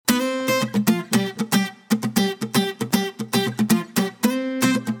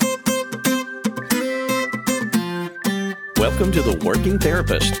Welcome to The Working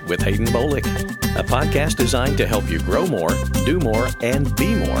Therapist with Hayden Bolick, a podcast designed to help you grow more, do more, and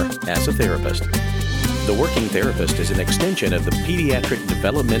be more as a therapist. The Working Therapist is an extension of the Pediatric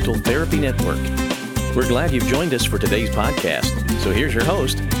Developmental Therapy Network. We're glad you've joined us for today's podcast. So here's your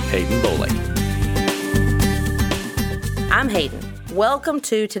host, Hayden Bolick. I'm Hayden. Welcome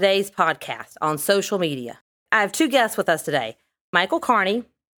to today's podcast on social media. I have two guests with us today, Michael Carney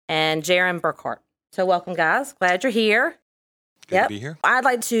and Jaron Burkhart. So welcome, guys. Glad you're here. Good to be here. I'd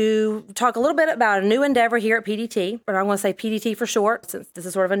like to talk a little bit about a new endeavor here at PDT, but I'm going to say PDT for short, since this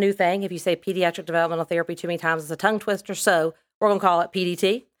is sort of a new thing. If you say Pediatric Developmental Therapy too many times, it's a tongue twister, so we're going to call it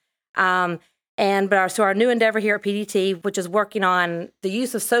PDT. Our new endeavor here at PDT, which is working on the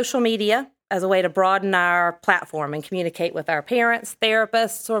use of social media as a way to broaden our platform and communicate with our parents,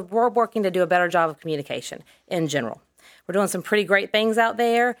 therapists, or we're working to do a better job of communication in general. We're doing some pretty great things out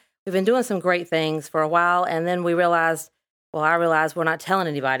there. We've been doing some great things for a while, and then I realized we're not telling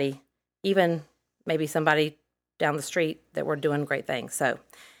anybody, even maybe somebody down the street, that we're doing great things. So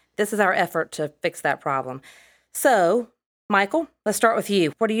this is our effort to fix that problem. So, Michael, let's start with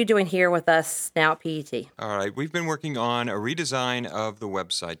you. What are you doing here with us now at PDT? All right. We've been working on a redesign of the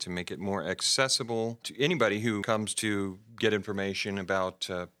website to make it more accessible to anybody who comes to get information about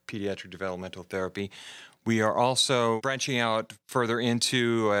pediatric developmental therapy. We are also branching out further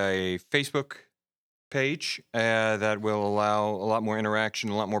into a Facebook page that will allow a lot more interaction,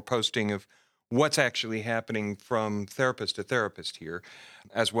 a lot more posting of what's actually happening from therapist to therapist here,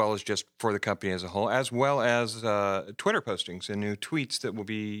 as well as just for the company as a whole, as well as Twitter postings and new tweets that will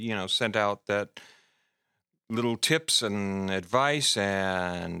be, sent out, that little tips and advice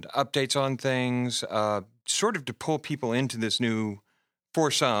and updates on things, sort of to pull people into this new,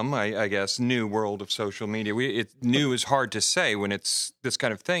 for some, I guess, new world of social media. New is hard to say when it's this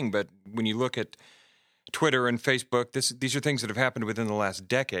kind of thing, but when you look at Twitter and Facebook, these are things that have happened within the last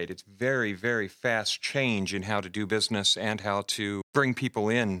decade. It's very, very fast change in how to do business and how to bring people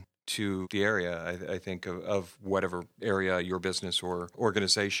in to the area, I think, of whatever area your business or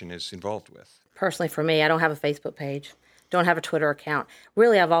organization is involved with. Personally, for me, I don't have a Facebook page, don't have a Twitter account.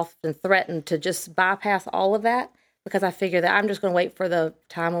 Really, I've often threatened to just bypass all of that, because I figure that I'm just going to wait for the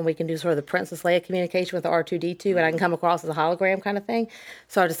time when we can do sort of the Princess Leia communication with the R2-D2 and I can come across as a hologram kind of thing.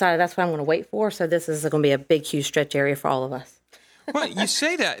 So I decided that's what I'm going to wait for. So this is going to be a big, huge stretch area for all of us. Well, you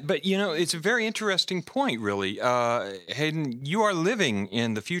say that, but, it's a very interesting point, really. Hayden, you are living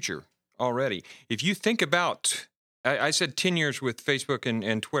in the future already. If you think about, I said 10 years with Facebook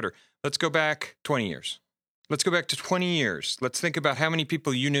and Twitter. Let's go back 20 years. Let's go back to 20 years. Let's think about how many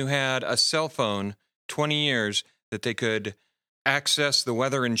people you knew had a cell phone 20 years that they could access the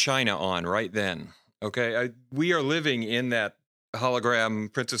weather in China on right then. Okay, we are living in that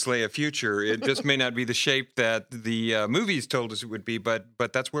hologram Princess Leia future. It just may not be the shape that the movies told us it would be, but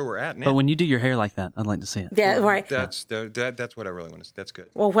that's where we're at now. But when you do your hair like that, I'd like to see it. Yeah, right. That's what I really want to see. That's good.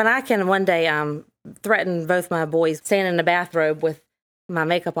 Well, when I can one day threaten both my boys standing in a bathrobe with my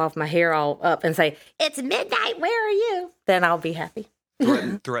makeup off, my hair all up, and say, "It's midnight, where are you?" then I'll be happy.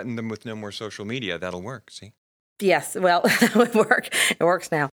 Threaten them with no more social media. That'll work, see? Yes, well, that would work. It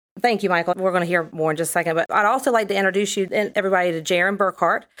works now. Thank you, Michael. We're going to hear more in just a second, but I'd also like to introduce you and everybody to Jaron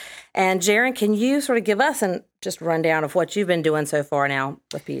Burkhart. And Jaron, can you sort of give us just rundown of what you've been doing so far now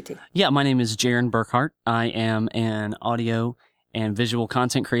with PDT? Yeah, my name is Jaron Burkhart. I am an audio and visual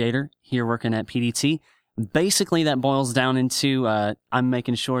content creator here working at PDT. Basically, that boils down into I'm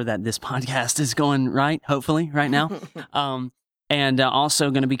making sure that this podcast is going right, hopefully, right now. And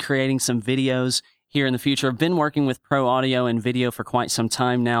also going to be creating some videos here in the future. I've been working with pro audio and video for quite some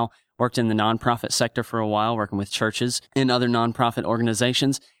time now. Worked in the nonprofit sector for a while, working with churches and other nonprofit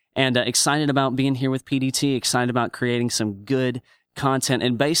organizations. And excited about being here with PDT, excited about creating some good content.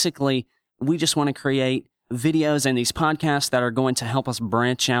 And basically, we just want to create videos and these podcasts that are going to help us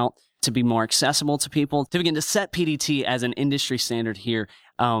branch out to be more accessible to people, to begin to set PDT as an industry standard here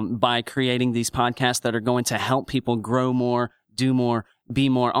by creating these podcasts that are going to help people grow more, do more, be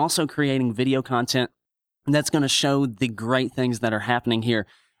more. Also creating video content that's going to show the great things that are happening here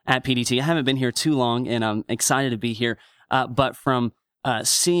at PDT. I haven't been here too long, and I'm excited to be here. But from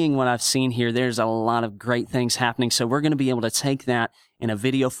seeing what I've seen here, there's a lot of great things happening. So we're going to be able to take that in a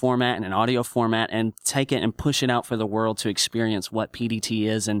video format and an audio format and take it and push it out for the world to experience what PDT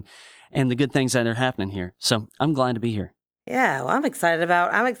is and the good things that are happening here. So I'm glad to be here. Yeah, well, I'm excited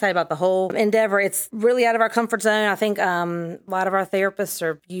about the whole endeavor. It's really out of our comfort zone. I think a lot of our therapists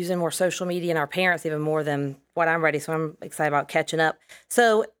are using more social media and our parents even more than what I'm ready. So I'm excited about catching up.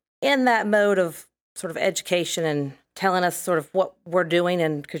 So in that mode of sort of education and telling us sort of what we're doing,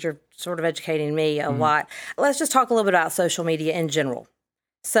 and because you're sort of educating me a lot. Let's just talk a little bit about social media in general.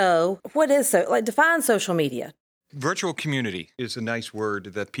 So what is define social media? Virtual community is a nice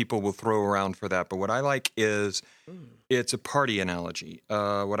word that people will throw around for that. But what I like is it's a party analogy,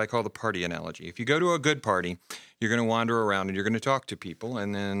 what I call the party analogy. If you go to a good party, you're going to wander around and you're going to talk to people,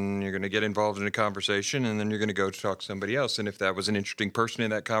 and then you're going to get involved in a conversation, and then you're going to go to talk to somebody else. And if that was an interesting person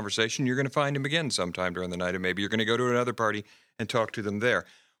in that conversation, you're going to find him again sometime during the night, and maybe you're going to go to another party and talk to them there.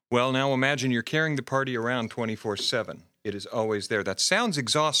 Well, now imagine you're carrying the party around 24/7. It is always there. That sounds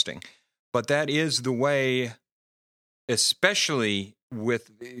exhausting, but that is the way, especially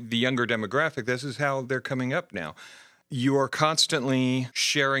with the younger demographic, this is how they're coming up now. You are constantly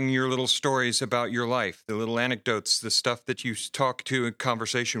sharing your little stories about your life, the little anecdotes, the stuff that you talk to in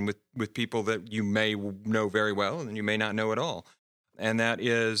conversation with people that you may know very well and you may not know at all. And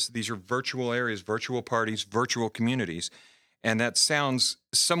these are virtual areas, virtual parties, virtual communities. And that sounds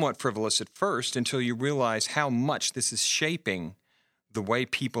somewhat frivolous at first until you realize how much this is shaping the way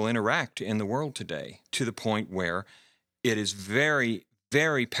people interact in the world today, to the point where it is very,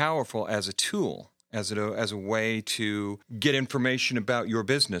 very powerful as a tool, as a way to get information about your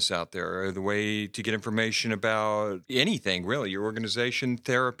business out there, or the way to get information about anything, really, your organization,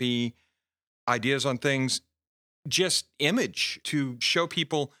 therapy, ideas on things, just image to show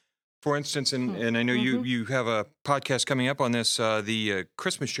people. For instance, and I know you have a podcast coming up on this, the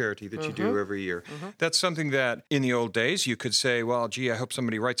Christmas charity that you do every year. That's something that in the old days you could say, well, gee, I hope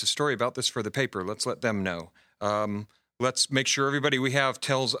somebody writes a story about this for the paper. Let's let them know. Let's make sure everybody we have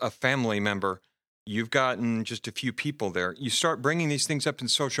tells a family member. You've gotten just a few people there. You start bringing these things up in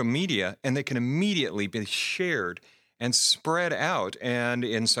social media, and they can immediately be shared and spread out. And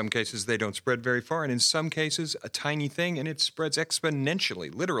in some cases, they don't spread very far. And in some cases, a tiny thing, and it spreads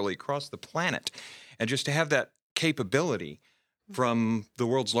exponentially, literally across the planet. And just to have that capability from the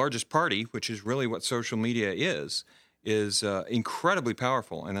world's largest party, which is really what social media is incredibly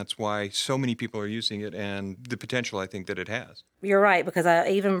powerful. And that's why so many people are using it, and the potential I think that it has. You're right, because I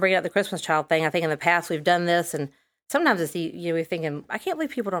even bring up the Christmas child thing. I think in the past we've done this, and sometimes it's, we're thinking, I can't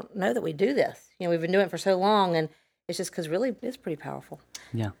believe people don't know that we do this. We've been doing it for so long, and it's just because really it's pretty powerful.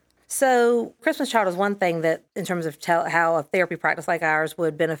 Yeah. So Christmas child is one thing that, in terms of how a therapy practice like ours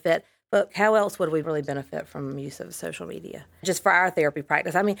would benefit, but how else would we really benefit from use of social media? Just for our therapy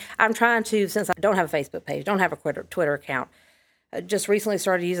practice. I mean, I'm trying to, since I don't have a Facebook page, don't have a Twitter account, I just recently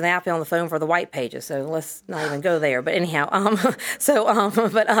started using the app on the phone for the white pages, so let's not even go there. But anyhow,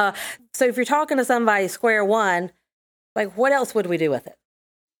 so if you're talking to somebody square one, like what else would we do with it?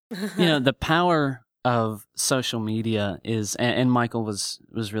 The power of social media is, and Michael was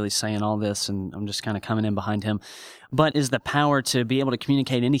really saying all this, and I'm just kind of coming in behind him, but is the power to be able to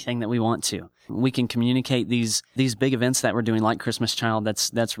communicate anything that we want to. We can communicate these big events that we're doing, like Christmas Child,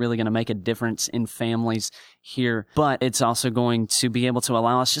 that's really going to make a difference in families here, but it's also going to be able to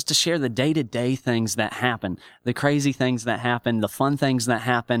allow us just to share the day-to-day things that happen, the crazy things that happen, the fun things that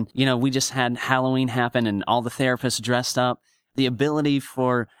happen. We just had Halloween happen and all the therapists dressed up. The ability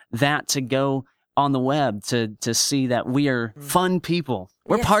for that to go on the web to see that we are fun people.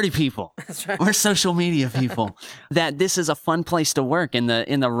 We're party people. That's right. We're social media people. That this is a fun place to work in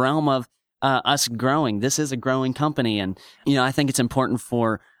the realm of us growing. This is a growing company. And, I think it's important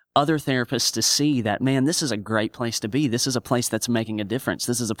for other therapists to see that, man, this is a great place to be. This is a place that's making a difference.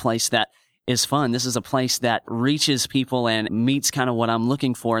 This is a place that is fun. This is a place that reaches people and meets kind of what I'm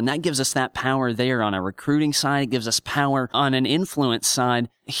looking for. And that gives us that power there on a recruiting side. It gives us power on an influence side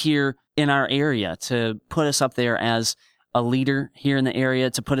here in our area to put us up there as a leader here in the area,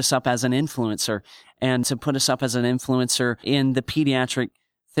 to put us up as an influencer, and to put us up as an influencer in the pediatric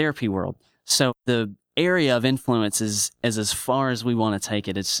therapy world. So the area of influence is as far as we want to take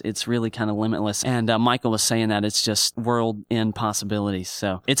it. It's really kind of limitless. And Michael was saying that it's just world end possibilities.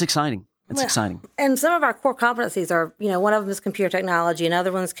 So it's exciting. It's exciting. And some of our core competencies are, one of them is computer technology,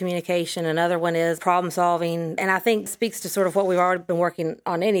 another one is communication, another one is problem solving. And I think speaks to sort of what we've already been working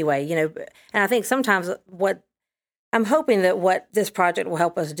on anyway, And I think sometimes what I'm hoping that what this project will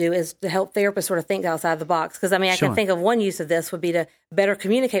help us do is to help therapists sort of think outside the box. Because, I can think of one use of this would be to better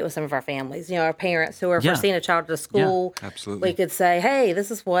communicate with some of our families, our parents who are, if we're seeing a child at a school, absolutely. We could say, hey,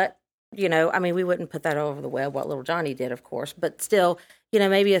 this is what, we wouldn't put that over the web, what little Johnny did, of course, but still,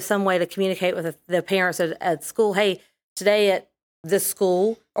 maybe it's some way to communicate with the parents at school. Hey, today at this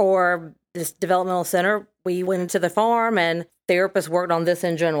school or this developmental center, we went into the farm and therapists worked on this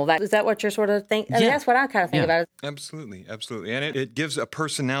in general. Is that what you're sort of thinking? That's what I kind of think about it. Absolutely. And it gives a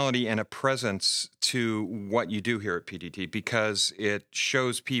personality and a presence to what you do here at PDT, because it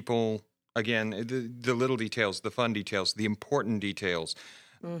shows people Again, the little details, the fun details, the important details.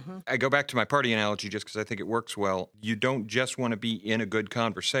 Mm-hmm. I go back to my party analogy just because I think it works well. You don't just want to be in a good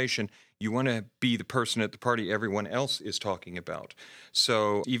conversation. You want to be the person at the party everyone else is talking about.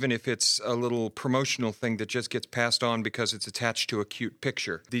 So even if it's a little promotional thing that just gets passed on because it's attached to a cute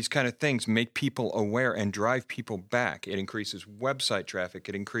picture, these kind of things make people aware and drive people back. It increases website traffic.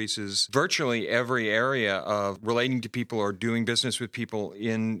 It increases virtually every area of relating to people or doing business with people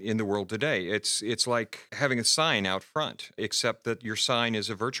in the world today. It's like having a sign out front, except that your sign is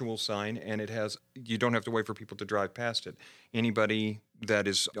a virtual sign and you don't have to wait for people to drive past it. Anybody that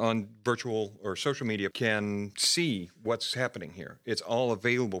is on virtual or social media can see what's happening here. It's all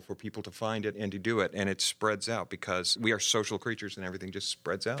available for people to find it and to do it, and it spreads out because we are social creatures and everything just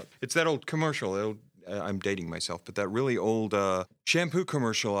spreads out. It's that old commercial, I'm dating myself, but that really old shampoo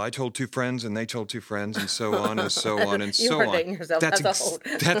commercial, I told two friends and they told two friends and so on and so on and so on. You are dating yourself. That's old.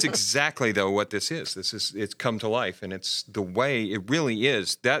 That's exactly, though, what this is. It's come to life, and it's the way it really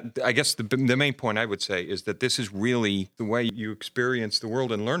is. That, I guess the main point I would say is that this is really the way you experience the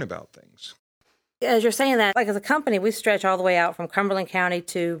world and learn about things. As you're saying that, like as a company, we stretch all the way out from Cumberland County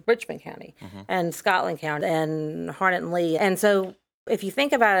to Richmond County and Scotland County and Harnett and Lee. And so if you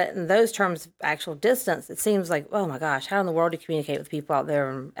think about it in those terms of actual distance, it seems like, oh my gosh, how in the world do you communicate with people out there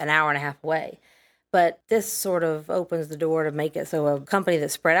an hour and a half away? But this sort of opens the door to make it so a company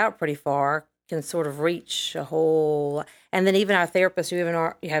that's spread out pretty far can sort of reach a whole, and then even our therapists who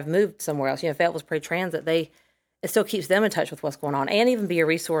even have moved somewhere else, if that was pre-transit, it still keeps them in touch with what's going on and even be a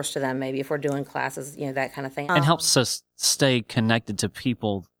resource to them maybe if we're doing classes, that kind of thing. And helps us stay connected to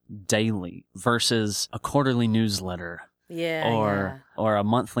people daily versus a quarterly newsletter. Or a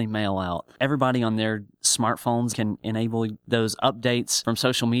monthly mail out. Everybody on their smartphones can enable those updates from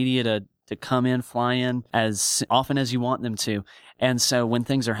social media to come in, fly in as often as you want them to. And so when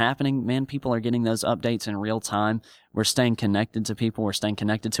things are happening, man, people are getting those updates in real time. We're staying connected to people. We're staying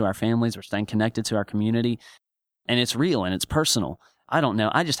connected to our families. We're staying connected to our community. And it's real and it's personal. I don't know.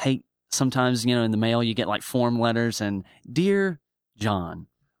 I just hate sometimes, in the mail you get like form letters and Dear John,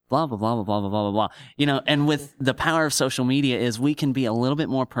 blah, blah, blah, blah, blah, blah, blah, blah. And with the power of social media is we can be a little bit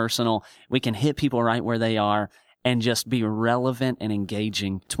more personal. We can hit people right where they are and just be relevant and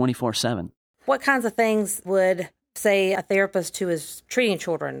engaging 24/7. What kinds of things would, say, a therapist who is treating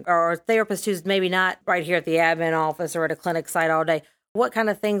children or a therapist who's maybe not right here at the admin office or at a clinic site all day, what kind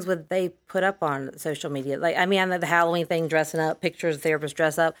of things would they put up on social media? I know the Halloween thing, dressing up, pictures of therapists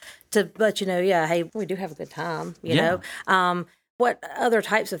dress up to let you know, hey, we do have a good time, you know? What other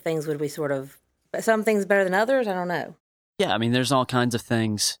types of things would we some things better than others? I don't know. Yeah, there's all kinds of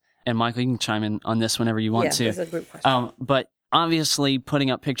things. And Michael, you can chime in on this whenever you want to. This is a group question. But obviously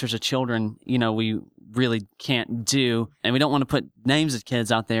putting up pictures of children, we really can't do. And we don't want to put names of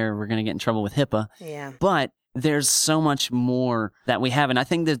kids out there. We're going to get in trouble with HIPAA. Yeah. But there's so much more that we have. And I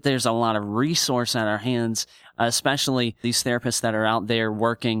think that there's a lot of resource at our hands, especially these therapists that are out there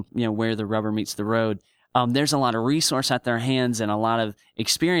working, where the rubber meets the road. There's a lot of resource at their hands and a lot of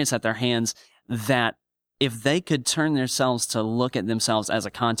experience at their hands that if they could turn themselves to look at themselves as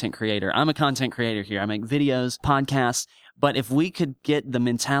a content creator. I'm a content creator here. I make videos, podcasts. But if we could get the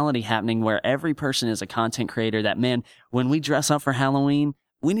mentality happening where every person is a content creator, that, man, when we dress up for Halloween,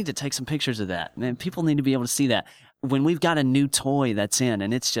 we need to take some pictures of that. Man, people need to be able to see that. When we've got a new toy that's in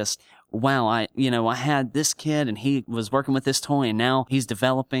and it's just, wow, I had this kid and he was working with this toy and now he's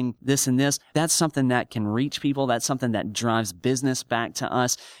developing this and this. That's something that can reach people. That's something that drives business back to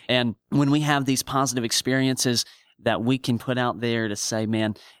us. And when we have these positive experiences that we can put out there to say,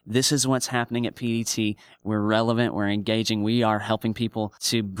 man, this is what's happening at PDT. We're relevant. We're engaging. We are helping people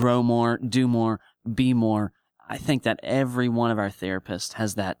to grow more, do more, be more. I think that every one of our therapists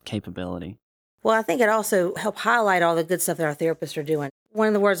has that capability. Well, I think it also helped highlight all the good stuff that our therapists are doing. One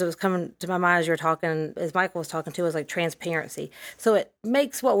of the words that was coming to my mind as you were talking, as Michael was talking to, was like transparency. So it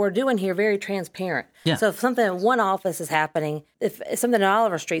makes what we're doing here very transparent. Yeah. So if something in one office is happening, if something in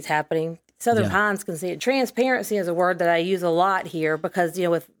Oliver Street's happening, Southern Pines can see it. Transparency is a word that I use a lot here because,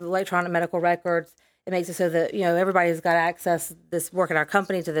 with electronic medical records, it makes it so that, everybody's got access this work at our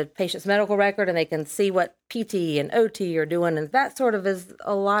company to the patient's medical record and they can see what PT and OT are doing. And that sort of is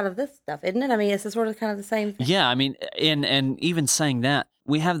a lot of this stuff, isn't it? It's sort of kind of the same thing. Yeah. And even saying that,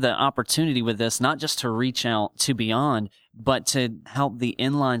 we have the opportunity with this, not just to reach out to beyond, but to help the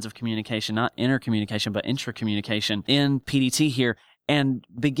inlines of communication, not intercommunication, but intracommunication in PDT here and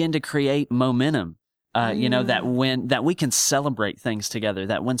begin to create momentum that we can celebrate things together,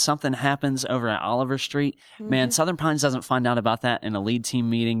 that when something happens over at Oliver Street, man, Southern Pines doesn't find out about that in a lead team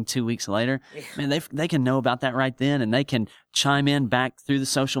meeting 2 weeks later. Man, they can know about that right then, and they can chime in back through the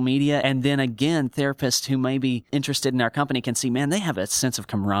social media. And then again, therapists who may be interested in our company can see, man, they have a sense of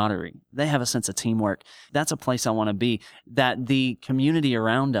camaraderie. They have a sense of teamwork. That's a place I want to be, that the community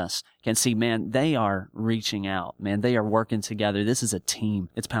around us can see, man, they are reaching out, man, they are working together. This is a team.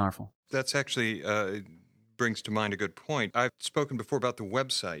 It's powerful. That's actually brings to mind a good point. I've spoken before about the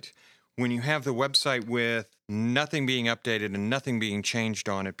website. When you have the website with nothing being updated and nothing being changed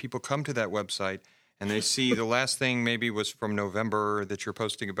on it, people come to that website and they see the last thing maybe was from November that you're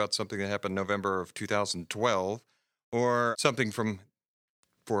posting about something that happened November of 2012, or something from,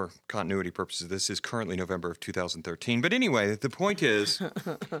 for continuity purposes, this is currently November of 2013. But anyway, the point is,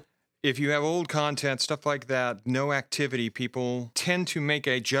 if you have old content, stuff like that, no activity, people tend to make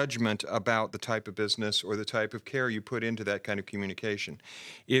a judgment about the type of business or the type of care you put into that kind of communication.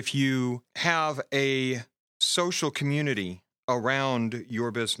 If you have a social community around your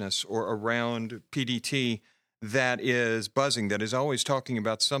business or around PDT that is buzzing, that is always talking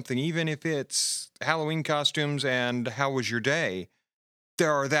about something, even if it's Halloween costumes and how was your day,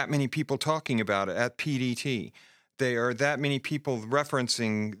 there are that many people talking about it at PDT. There are that many people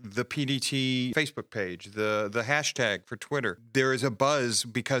referencing the PDT Facebook page, the hashtag for Twitter. There is a buzz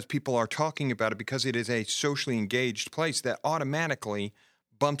because people are talking about it, because it is a socially engaged place that automatically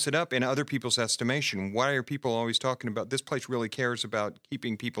bumps it up in other people's estimation. Why are people always talking about this place really cares about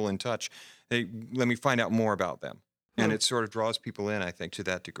keeping people in touch? Let me find out more about them. And it sort of draws people in, I think, to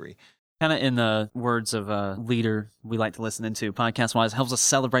that degree. Kind of in the words of a leader we like to listen into, podcast-wise, helps us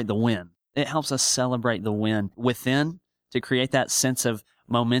celebrate the win. It helps us celebrate the win within to create that sense of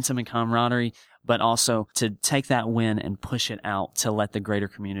momentum and camaraderie, but also to take that win and push it out to let the greater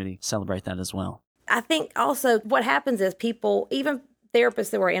community celebrate that as well. I think also what happens is people, even therapists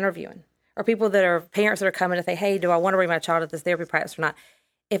that we're interviewing, or people that are parents that are coming to say, hey, do I want to bring my child to this therapy practice or not?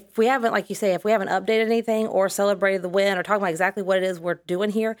 If we haven't, like you say, if we haven't updated anything or celebrated the win or talking about exactly what it is we're doing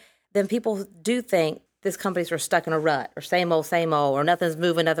here, then people do think this company's sort of stuck in a rut, or same old, or nothing's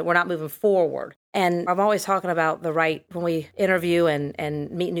moving, we're not moving forward. And I'm always talking about the right, when we interview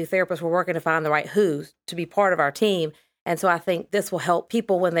and meet new therapists, we're working to find the right who's to be part of our team. And so I think this will help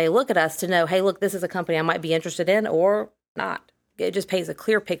people when they look at us to know, hey, look, this is a company I might be interested in or not. It just paints a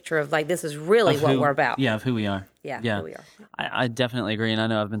clear picture of like, this is really what we're about. Yeah, of who we are. Yeah. Who we are. I definitely agree. And I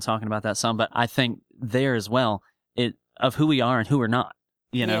know I've been talking about that some, but I think there as well, of who we are and who we're not,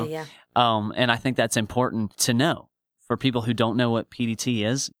 you know? Yeah. And I think that's important to know for people who don't know what PDT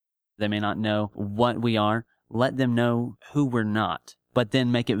is. They may not know what we are. Let them know who we're not, but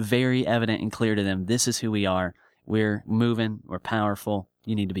then make it very evident and clear to them. This is who we are. We're moving. We're powerful.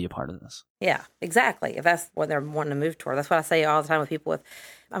 You need to be a part of this. Yeah, exactly. If that's what they're wanting to move toward. That's what I say all the time with people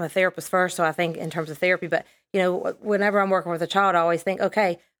I'm a therapist first. So I think in terms of therapy, but whenever I'm working with a child, I always think,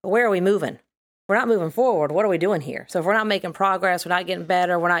 okay, where are we moving? We're not moving forward. What are we doing here? So if we're not making progress, we're not getting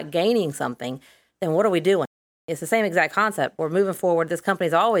better, we're not gaining something, then what are we doing? It's the same exact concept. We're moving forward. This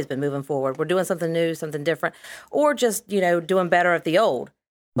company's always been moving forward. We're doing something new, something different, or just, doing better at the old.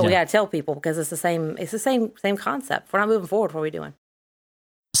 But we got to tell people because it's the same concept. If we're not moving forward, what are we doing?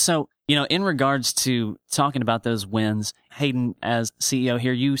 So, in regards to talking about those wins, Hayden, as CEO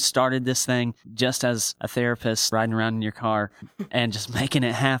here, you started this thing just as a therapist riding around in your car and just making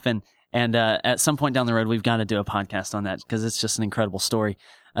it happen. And at some point down the road, we've got to do a podcast on that because it's just an incredible story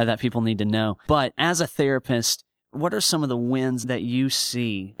that people need to know. But as a therapist, what are some of the wins that you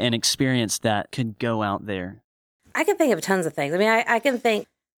see and experience that could go out there? I can think of tons of things. I mean, I can think,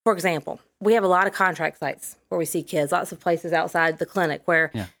 for example, we have a lot of contract sites where we see kids, lots of places outside the clinic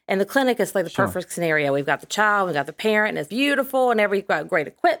and the clinic is like the perfect scenario. We've got the child, we've got the parent, and it's beautiful, and we've got great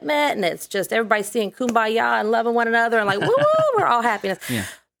equipment, and it's just everybody seeing kumbaya and loving one another, and like, woo, we're all happiness. Yeah.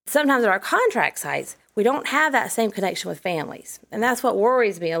 Sometimes at our contract sites, we don't have that same connection with families. And that's what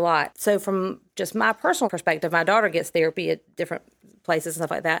worries me a lot. So from just my personal perspective, my daughter gets therapy at different places and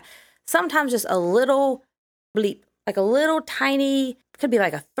stuff like that. Sometimes just a little bleep, like a little tiny, could be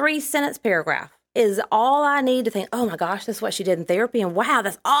like a 3-sentence paragraph, is all I need to think, oh my gosh, this is what she did in therapy. And wow,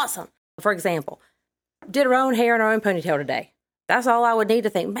 that's awesome. For example, did her own hair and her own ponytail today. That's all I would need to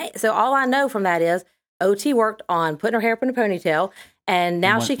think. Man, so all I know from that is OT worked on putting her hair up in a ponytail. And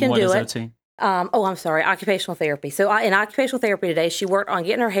now she can do it. OT? I'm sorry, occupational therapy. So in occupational therapy today, she worked on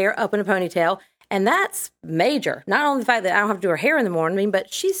getting her hair up in a ponytail. And that's major. Not only the fact that I don't have to do her hair in the morning,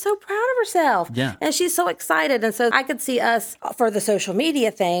 but she's so proud of herself. Yeah. And she's so excited. And so I could see us for the social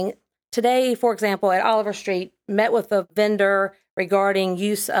media thing. Today, for example, at Oliver Street, met with a vendor, regarding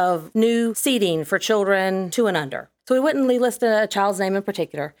use of new seating for children 2 and under. So we wouldn't list a child's name in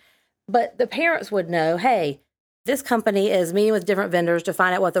particular, but the parents would know, hey, this company is meeting with different vendors to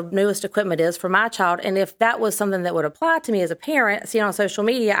find out what the newest equipment is for my child. And if that was something that would apply to me as a parent, seeing on social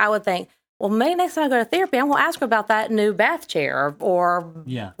media, I would think, well, maybe next time I go to therapy, I'm going to ask her about that new bath chair or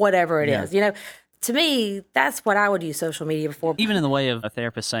whatever it is. You know, to me, that's what I would use social media for. Even in the way of a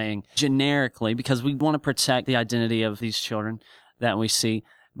therapist saying generically, because we want to protect the identity of these children that we see,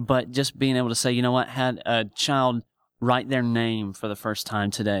 but just being able to say, you know what, had a child write their name for the first time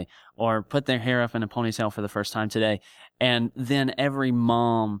today, or put their hair up in a ponytail for the first time today. And then every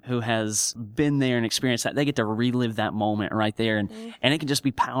mom who has been there and experienced that, they get to relive that moment right there. And it can just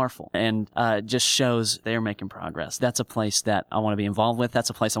be powerful and just shows they're making progress. That's a place that I want to be involved with.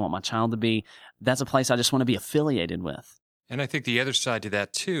 That's a place I want my child to be. That's a place I just want to be affiliated with. And I think the other side to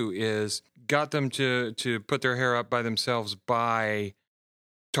that, too, is got them to put their hair up by themselves by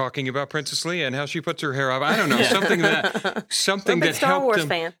talking about Princess Leia and how she puts her hair up. I don't know, something that Star helped Wars them.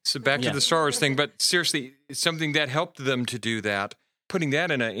 Fan. So back to the Star Wars thing, but seriously, something that helped them to do that. Putting that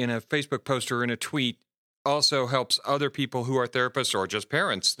in a Facebook post or in a tweet also helps other people who are therapists or just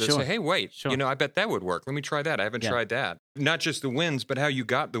parents that say, hey, wait, I bet that would work. Let me try that. I haven't tried that. Not just the wins, but how you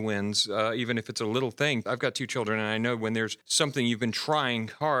got the wins, even if it's a little thing. I've got 2 children, and I know when there's something you've been trying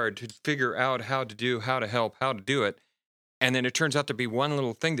hard to figure out how to do, how to help, how to do it, and then it turns out to be one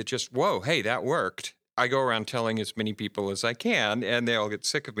little thing that just, whoa, hey, that worked. I go around telling as many people as I can, and they all get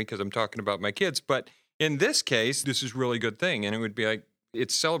sick of me because I'm talking about my kids. But in this case, this is a really good thing. And it would be like,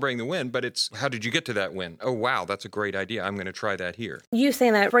 it's celebrating the win, but it's, how did you get to that win? Oh, wow, that's a great idea. I'm going to try that here. You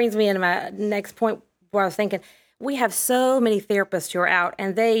saying that brings me into my next point where I was thinking, we have so many therapists who are out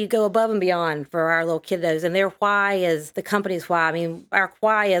and they go above and beyond for our little kiddos. And their why is the company's why. I mean, our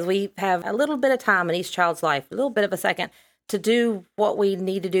why is we have a little bit of time in each child's life, a little bit of a second, to do what we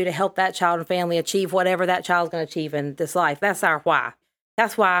need to do to help that child and family achieve whatever that child's going to achieve in this life. That's our why.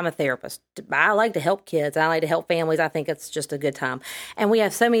 That's why I'm a therapist. I like to help kids. I like to help families. I think it's just a good time. And we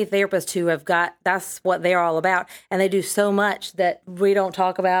have so many therapists who have got, that's what they're all about. And they do so much that we don't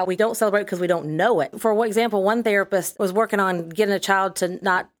talk about. We don't celebrate because we don't know it. For example, one therapist was working on getting a child to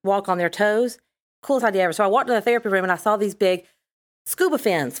not walk on their toes. Coolest idea ever. So I walked to the therapy room and I saw these big scuba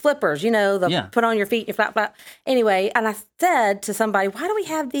fins, flippers, put on your feet, your flap, flap. Anyway, and I said to somebody, why do we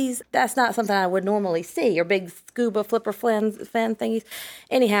have these? That's not something I would normally see, or big scuba flipper fin thingies.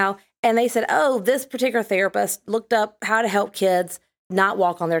 Anyhow, and they said, oh, this particular therapist looked up how to help kids not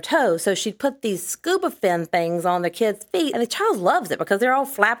walk on their toes. So she'd put these scuba fin things on the kids' feet, and the child loves it because they're all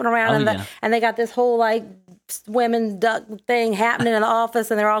flapping around, and they got this whole like swimming duck thing happening in the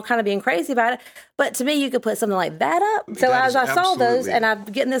office, and they're all kind of being crazy about it. But to me, you could put something like that up. So as I saw those, and I'm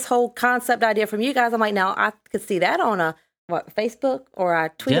getting this whole concept idea from you guys, I'm like, now I could see that on a Facebook or I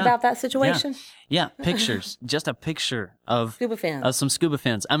tweet about that situation. Yeah, pictures. Just a picture of scuba fins. Of some scuba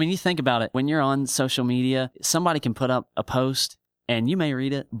fins. I mean, you think about it. When you're on social media, somebody can put up a post and you may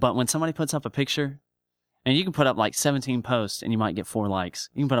read it, but when somebody puts up a picture, and you can put up like 17 posts and you might get 4 likes.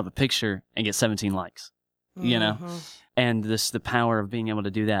 You can put up a picture and get 17 likes, and the power of being able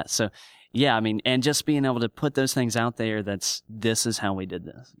to do that. So, yeah, I mean, and just being able to put those things out there, this is how we did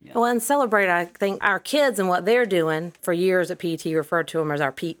this. Yeah. Well, and celebrate, I think, our kids and what they're doing. For years at PDT, referred to them as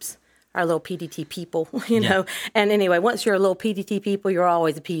our peeps. Our little PDT people, know. And anyway, once you're a little PDT people, you're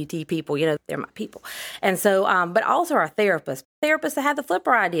always a PDT people. They're my people. And so, but also our therapists that had the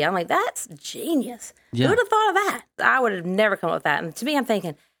flipper idea. I'm like, that's genius. Yeah. Who would have thought of that? I would have never come up with that. And to me, I'm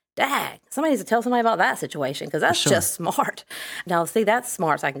thinking, dang, somebody needs to tell somebody about that situation because that's just smart. Now, see, that's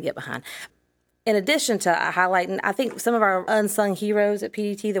smart so I can get behind. In addition to highlighting, I think some of our unsung heroes at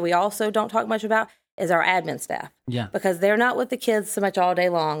PDT that we also don't talk much about is our admin staff. Yeah. Because they're not with the kids so much all day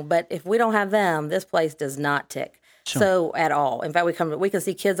long. But if we don't have them, this place does not tick. Sure. So at all. In fact, we can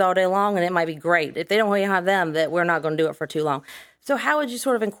see kids all day long, and it might be great. If they don't really have them, that we're not going to do it for too long. So how would you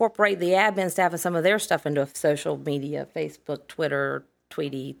sort of incorporate the admin staff and some of their stuff into a social media, Facebook, Twitter,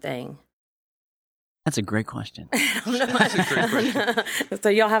 Tweety thing? That's a great question. That's a great question. So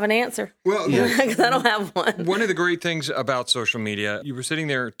y'all have an answer? Well, because I don't have one. One of the great things about social media, you were sitting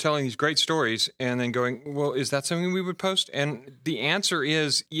there telling these great stories and then going, well, is that something we would post? And the answer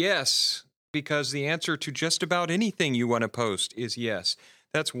is yes, because the answer to just about anything you want to post is yes.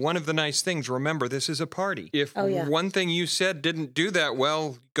 That's one of the nice things. Remember, this is a party. If one thing you said didn't do that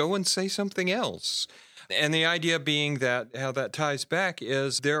well, go and say something else. And the idea being that how that ties back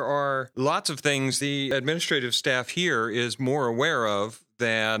is there are lots of things the administrative staff here is more aware of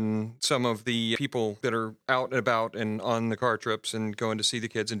than some of the people that are out and about and on the car trips and going to see the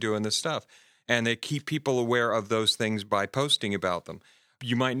kids and doing this stuff. and they keep people aware of those things by posting about them.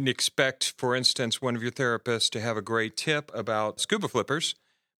 You might expect, for instance, one of your therapists to have a great tip about scuba flippers,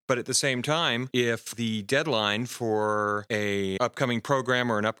 but at the same time, if the deadline for a upcoming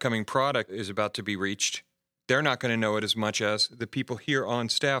program or an upcoming product is about to be reached, they're not going to know it as much as the people here on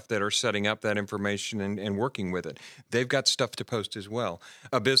staff that are setting up that information and working with it. They've got stuff to post as well.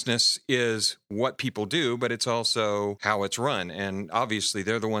 A business is what people do, but it's also how it's run. And obviously,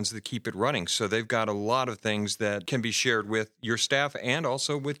 they're the ones that keep it running. So they've got a lot of things that can be shared with your staff and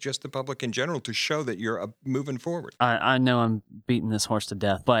also with just the public in general to show that you're moving forward. I know I'm beating this horse to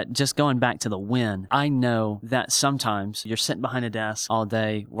death, but just going back to the win, I know that sometimes you're sitting behind a desk all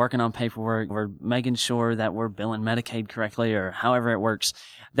day working on paperwork, we're making sure that we're billing Medicaid correctly or however it works,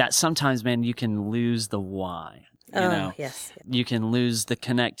 that sometimes, man, you can lose the why. Yes. You can lose the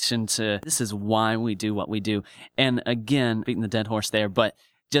connection to this is why we do what we do. And again, beating the dead horse there, but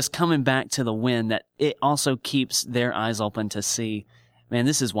just coming back to the win, that it also keeps their eyes open to see, man,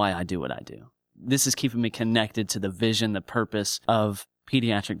 this is why I do what I do. This is keeping me connected to the vision, the purpose of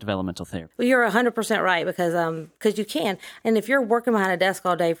pediatric developmental therapy. Well, you're 100% right because you can. And if you're working behind a desk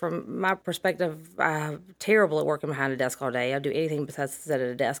all day, from my perspective, I'm terrible at working behind a desk all day. I'll do anything besides sit at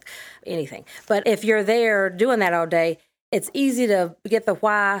a desk, anything. But if you're there doing that all day, it's easy to get the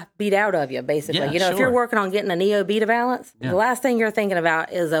why beat out of you, basically. Yeah, If you're working on getting a neo beta balance, Yeah. the last thing you're thinking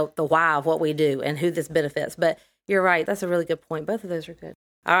about is the why of what we do and who this benefits. But you're right. That's a really good point. Both of those are good.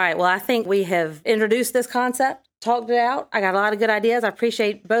 All right. Well, I think we have introduced this concept, talked it out. I got a lot of good ideas. I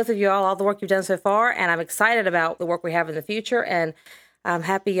appreciate both of you all the work you've done so far, and I'm excited about the work we have in the future. And I'm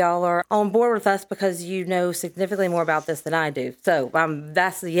happy y'all are on board with us because you know significantly more about this than I do. So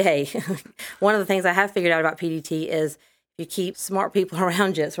that's the yay. One of the things I have figured out about PDT is you keep smart people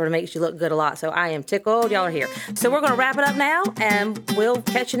around you, it sort of makes you look good a lot. So I am tickled y'all are here. So we're going to wrap it up now, and we'll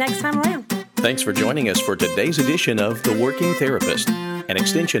catch you next time around. Thanks for joining us for today's edition of The Working Therapist, an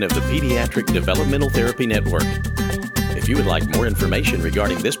extension of the Pediatric Developmental Therapy Network. If you would like more information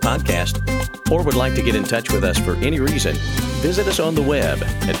regarding this podcast or would like to get in touch with us for any reason, visit us on the web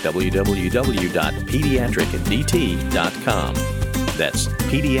at www.pediatricdt.com. That's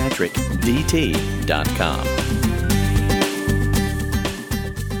pediatricdt.com.